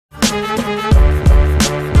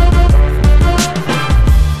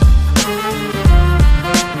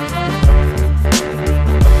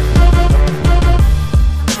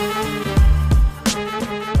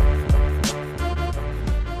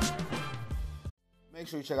Make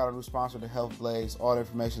sure you check out our new sponsor, the Health Blaze. All the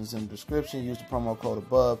information is in the description. Use the promo code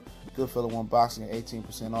above. Goodfellow Unboxing at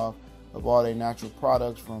 18% off of all their natural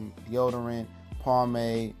products from deodorant,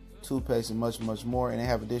 pomade, toothpaste, and much, much more. And they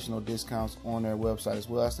have additional discounts on their website as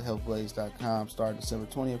well. That's thehealthblaze.com. Starting December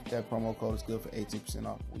 20th. That promo code is good for 18%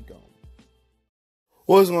 off. We go.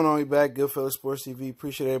 What's going on? We back. Goodfellow Sports TV.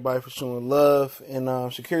 Appreciate everybody for showing love. And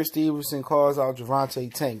Shakur Stevenson calls out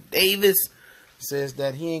Gervonta Tank Davis. Says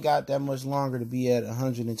that he ain't got that much longer to be at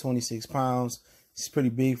 126 pounds. He's pretty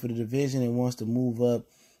big for the division and wants to move up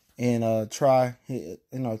and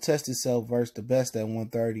test himself versus the best at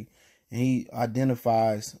 130. And he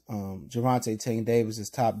identifies Gervonta Tank Davis as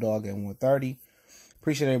top dog at 130.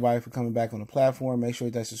 Appreciate everybody for coming back on the platform. Make sure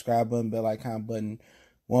you hit that subscribe button, bell icon button.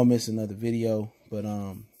 Won't miss another video. But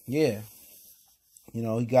yeah,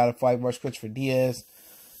 he got a fight versus Christopher Diaz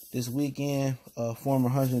this weekend. Former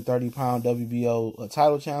 130-pound WBO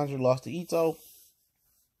title challenger, lost to Ito.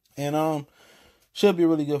 And should be a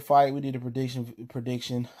really good fight. We did a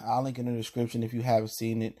prediction. I'll link in the description if you haven't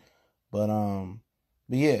seen it. But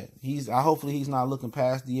yeah, hopefully he's not looking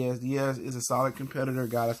past Diaz. Diaz is a solid competitor,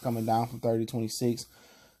 guy that's coming down from 30-26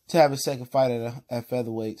 to have his second fight at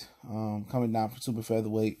featherweight, coming down from super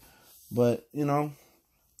featherweight. But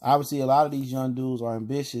obviously a lot of these young dudes are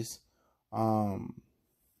ambitious.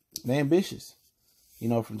 They're ambitious.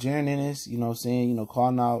 From Jaron Ennis,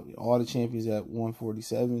 calling out all the champions at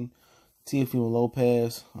 147, Teofimo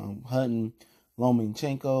Lopez, Hutton,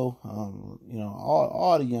 Lomachenko,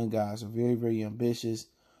 all the young guys are very, very ambitious.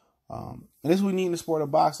 And this is what we need in the sport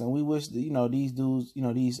of boxing. We wish that, these dudes,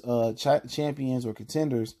 these champions or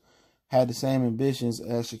contenders had the same ambitions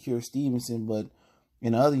as Shakur Stevenson,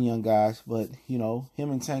 and the other young guys. But, him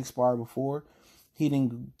and Tank sparred before. He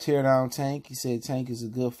didn't tear down Tank. He said Tank is a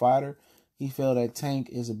good fighter. He felt that Tank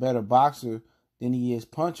is a better boxer than he is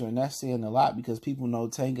puncher. And that's saying a lot because people know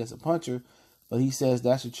Tank as a puncher. But he says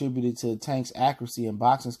that's attributed to Tank's accuracy and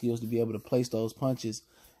boxing skills to be able to place those punches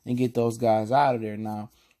and get those guys out of there.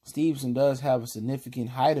 Now, Stevenson does have a significant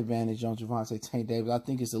height advantage on Gervonta Tank Davis. I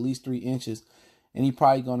think it's at least 3 inches. And he's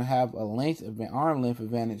probably going to have a arm length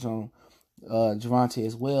advantage on Gervonta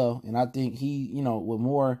as well. And I think he, with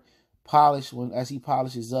more polish, as he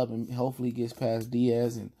polishes up and hopefully gets past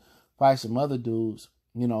Diaz and fight some other dudes,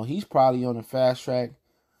 he's probably on the fast track,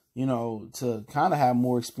 to kind of have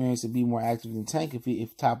more experience and be more active than Tank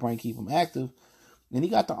if Top Rank keep him active. And he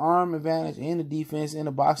got the arm advantage and the defense and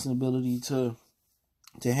the boxing ability to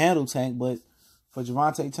handle Tank. But for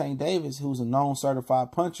Gervonta Tank Davis, who's a known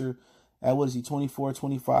certified puncher at 24,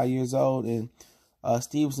 25 years old, and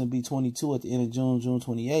Stevenson be 22 at the end of June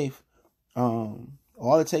 28th,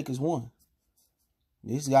 all it takes is one.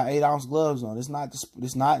 He's got 8-ounce gloves on. It's not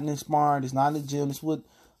in the sparring. It's not in the gym. It's with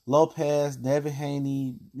Lopez, Devin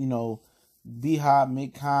Haney, B-Hop,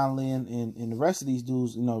 Mick Conlin, and the rest of these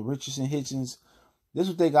dudes, Richardson, Hitchens. This is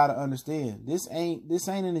what they got to understand. This ain't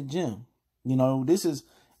in the gym. This is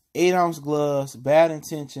 8-ounce gloves, bad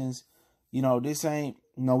intentions. This ain't,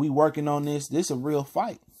 we working on this. This is a real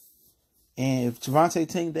fight. And if Gervonta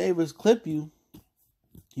Tank Davis clip you,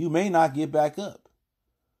 you may not get back up.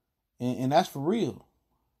 And that's for real.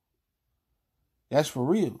 That's for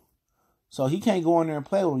real. So he can't go in there and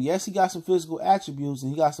play with him. Yes, he got some physical attributes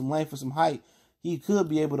and he got some length and some height. He could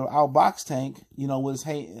be able to outbox Tank, with his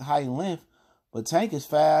height and length. But Tank is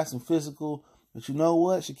fast and physical. But you know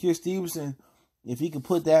what? Shakur Stevenson, if he could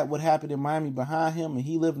put what happened in Miami behind him and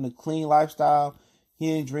he living a clean lifestyle,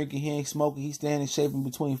 he ain't drinking, he ain't smoking, he's staying in shape in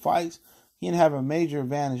between fights, he didn't have a major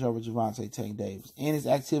advantage over Gervonta Tank Davis. And his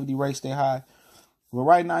activity rate stay high. But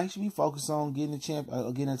right now, he should be focused on getting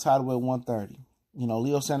the title at 130.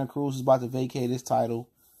 Leo Santa Cruz is about to vacate his title.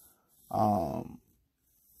 Who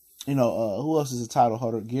else is a title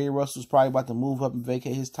holder? Gary Russell's probably about to move up and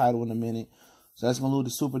vacate his title in a minute. So that's going to lose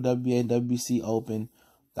the Super WBA and WBC Open.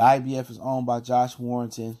 The IBF is owned by Josh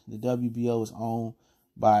Warrington. The WBO is owned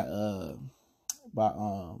by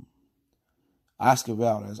Oscar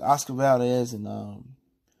Valdez. Oscar Valdez and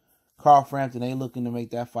Carl Frampton, they looking to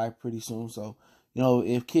make that fight pretty soon. So,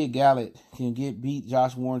 if Kid Gallant can beat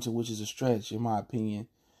Josh Warrington, which is a stretch in my opinion,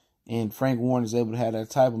 and Frank Warren is able to have that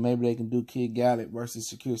title, maybe they can do Kid Gallant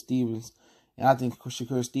versus Shakur Stevens. And I think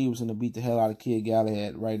Shakur Stevenson will beat the hell out of Kid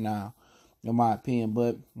Gallant right now, in my opinion.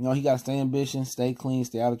 But, he got to stay ambitious, stay clean,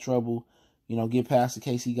 stay out of trouble, get past the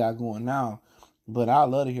case he got going now. But I'd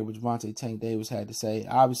love to hear what Gervonta Tank Davis had to say.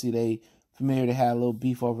 Obviously, they had a little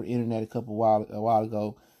beef over the internet a while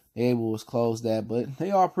ago. Abel was closed that, but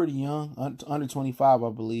they are pretty young, under 25, I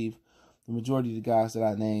believe. The majority of the guys that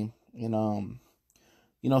I named. And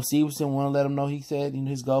Stevenson want to let him know, he said,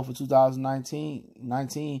 his goal for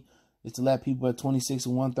 2019 is to let people at 26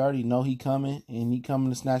 and 130 know he coming, and he coming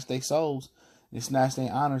to snatch their souls and snatch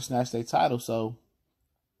their honor, snatch their title. So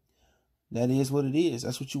that is what it is.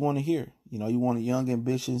 That's what you want to hear. You know, you want a young,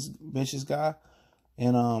 ambitious guy.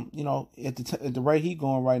 And, you know, at the rate he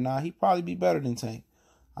going right now, he probably be better than Tank.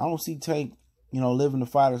 I don't see Tank, you know, living the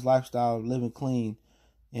fighter's lifestyle, living clean,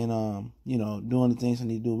 and, you know, doing the things he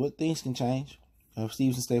need to do. But things can change. If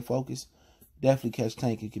Stevenson stay focused, definitely catch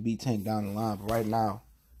Tank. It could beat Tank down the line. But right now,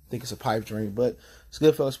 I think it's a pipe dream. But it's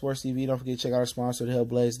Goodfellas Sports TV. Don't forget to check out our sponsor, The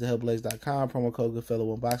Hellblaze, thehellblaze.com. Promo code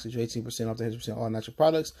Goodfella1Box. Get you 18% off the 100% all natural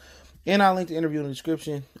products. And I'll link the interview in the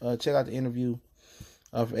description. Check out the interview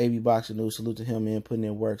for AB Boxing News. Salute to him, man, putting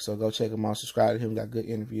in work. So go check him out. Subscribe to him. Got good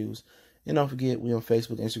interviews. And don't forget, we on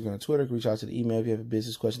Facebook, Instagram, and Twitter. Reach out to the email if you have a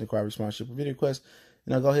business question, inquiry, sponsorship, or video request.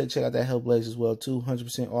 And go ahead and check out that Hellblaze as well, too.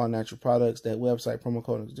 100% all natural products. That website, promo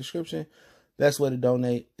code in the description. Best way to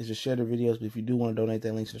donate is just share the videos. But if you do want to donate,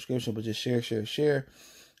 that link's in the description. But just share.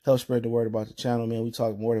 Help spread the word about the channel, man. We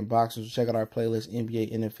talk more than boxing. So check out our playlist,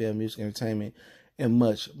 NBA, NFL, music, entertainment, and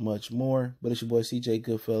much, much more. But it's your boy CJ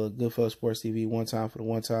Goodfella, Goodfella Sports TV. One time for the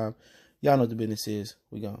one time. Y'all know what the business is.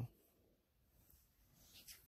 We gone.